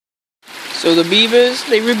So the beavers,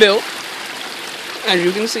 they rebuilt, as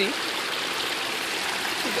you can see.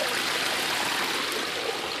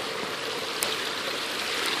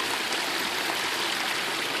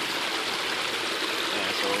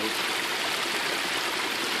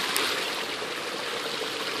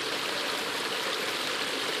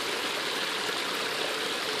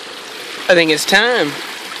 I think it's time.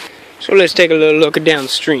 So let's take a little look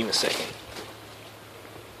downstream a second.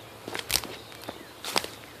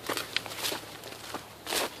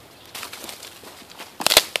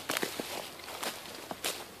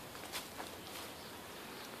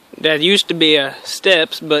 That used to be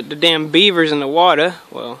steps, but the damn beavers in the water,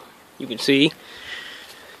 well, you can see.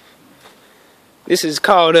 This is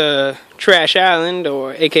called Trash Island,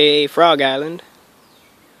 or aka Frog Island.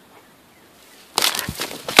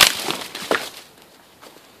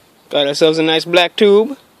 Got ourselves a nice black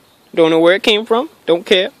tube. Don't know where it came from. Don't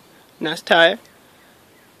care. Nice tire.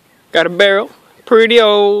 Got a barrel. Pretty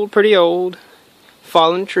old, pretty old.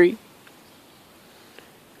 Fallen tree.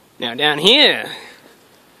 Now down here,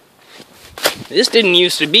 this didn't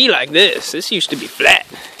used to be like this. This used to be flat.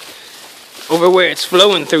 Over where it's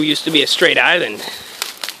flowing through used to be a straight island.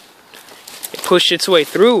 It pushed its way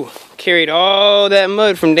through. Carried all that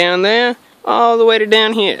mud from down there all the way to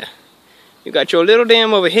down here. You got your little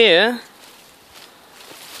dam over here.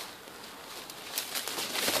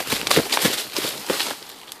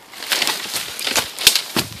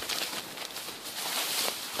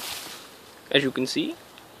 As you can see,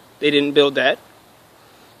 they didn't build that.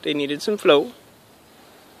 They needed some flow.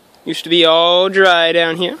 Used to be all dry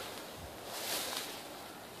down here.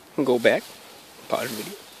 I'll go back. Pause the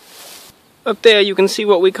video. Up there you can see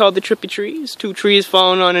what we call the trippy trees. 2 trees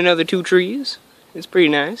falling on another 2 trees. It's pretty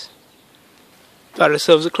nice. Got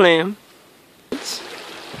ourselves a clam.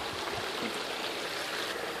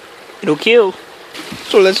 It'll kill.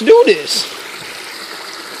 So let's do this.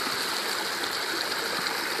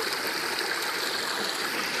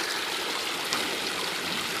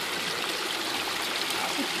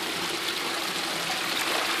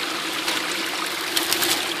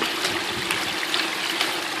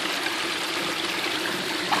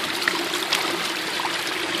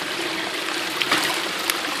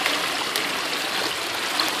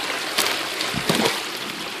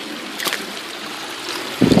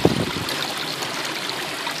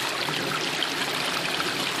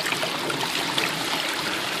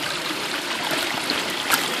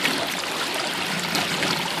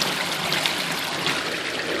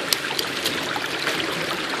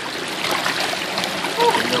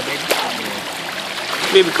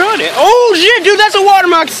 Baby crawdad. Oh shit, dude, that's a water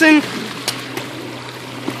moccasin.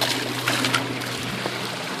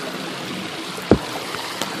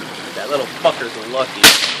 That little fucker's lucky.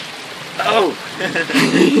 Oh.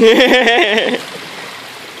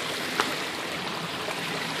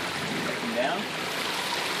 Down?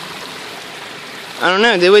 I don't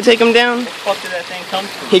know. Did we take him down? Where the fuck did that thing come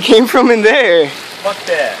from? He came from in there. Fuck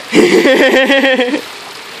that.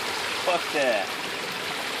 Fuck that.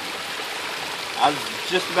 I was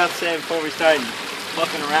just about to say before we started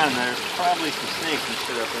fucking around, there's probably some snakes and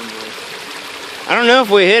shit up in there. I don't know if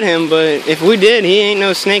we hit him, but if we did, he ain't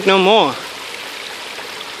no snake no more.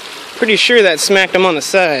 Pretty sure that smacked him on the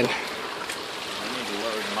side. I need to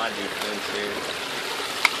lower my defense here.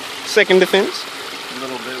 Second defense. A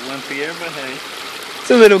little bit wimpier, but hey. It's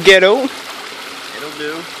a little ghetto. It'll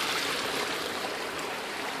do.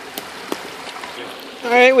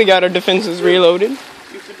 Alright, we got our defenses reloaded.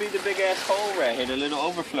 Used to be the big ass hole right here, the little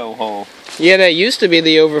overflow hole. Yeah, that used to be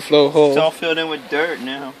the overflow hole. It's all filled in with dirt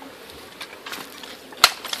now.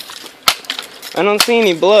 I don't see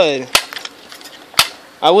any blood.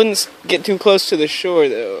 I wouldn't get too close to the shore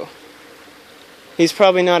though. He's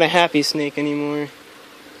probably not a happy snake anymore.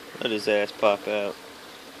 Let his ass pop out.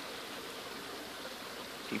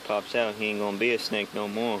 If he pops out, he ain't gonna be a snake no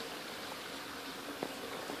more.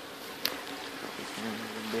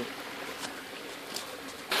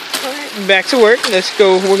 Alright, back to work. Let's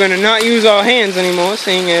go. We're gonna not use our hands anymore,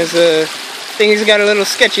 seeing as things got a little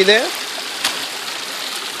sketchy there.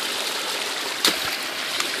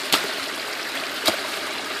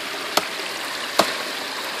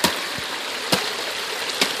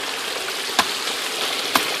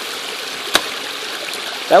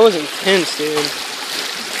 That was intense, dude.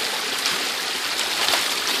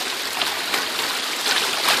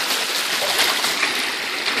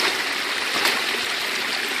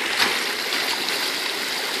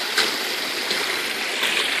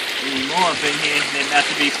 Any more up in here, they're about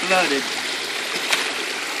to be flooded.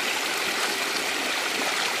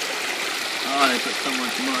 Oh, they put so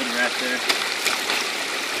much mud right there.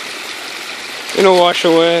 It'll wash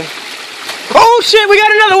away. Oh shit, we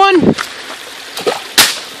got another one!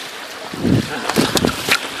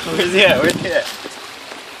 Where's he at? Where's he at?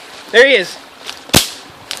 There he is.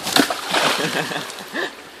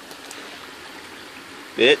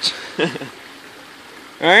 Bitch.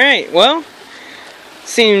 Alright, well,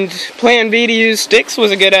 seemed plan B to use sticks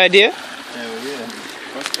was a good idea. Oh yeah.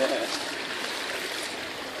 What's that?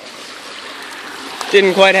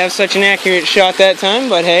 Didn't quite have such an accurate shot that time,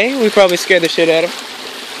 but hey, we probably scared the shit out of him.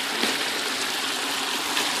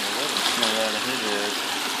 Smell out of his ass.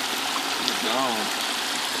 He's gone.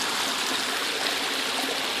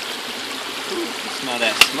 Ooh, you smell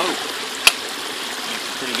that smoke. That's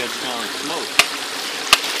a pretty good smelling smoke.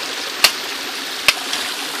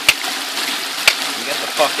 You got the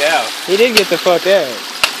fuck out. He did get the fuck out.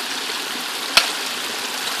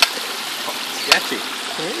 Sketchy.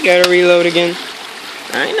 Alright, gotta reload again.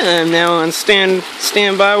 Alright, I'm now on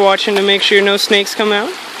standby watching to make sure no snakes come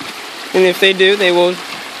out. And if they do, they will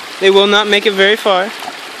not make it very far.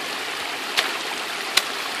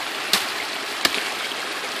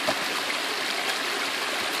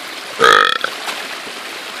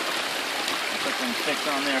 Put them sticks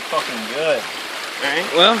on there fucking good.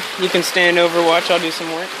 Alright, well, you can stand over, watch, I'll do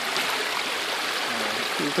some work.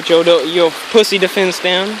 You put your pussy defense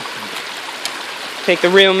down. Take the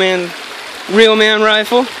real man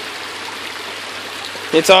rifle.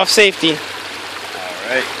 It's off safety.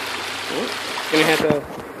 Alright. Gonna have to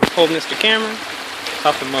hold Mr. Camera.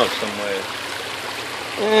 Pop him up some way.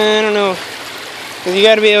 I don't know. 'Cause you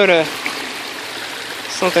gotta be able to,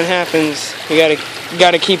 something happens, you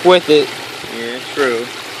gotta keep with it. Yeah, true.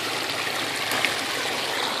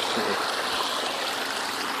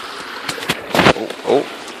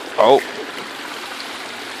 Oh.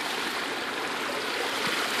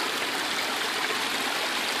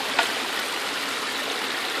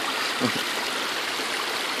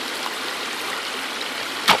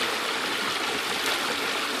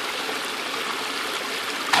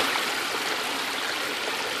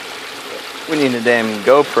 We need a damn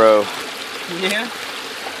GoPro. Yeah.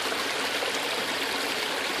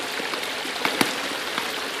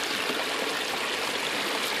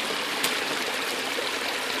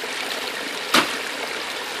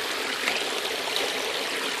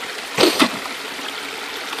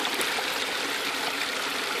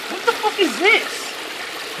 What the fuck is this?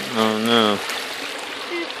 Oh no.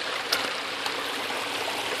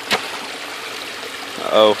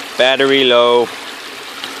 Uh-oh, battery low.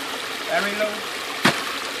 Battery low.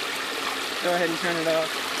 Go ahead and turn it off.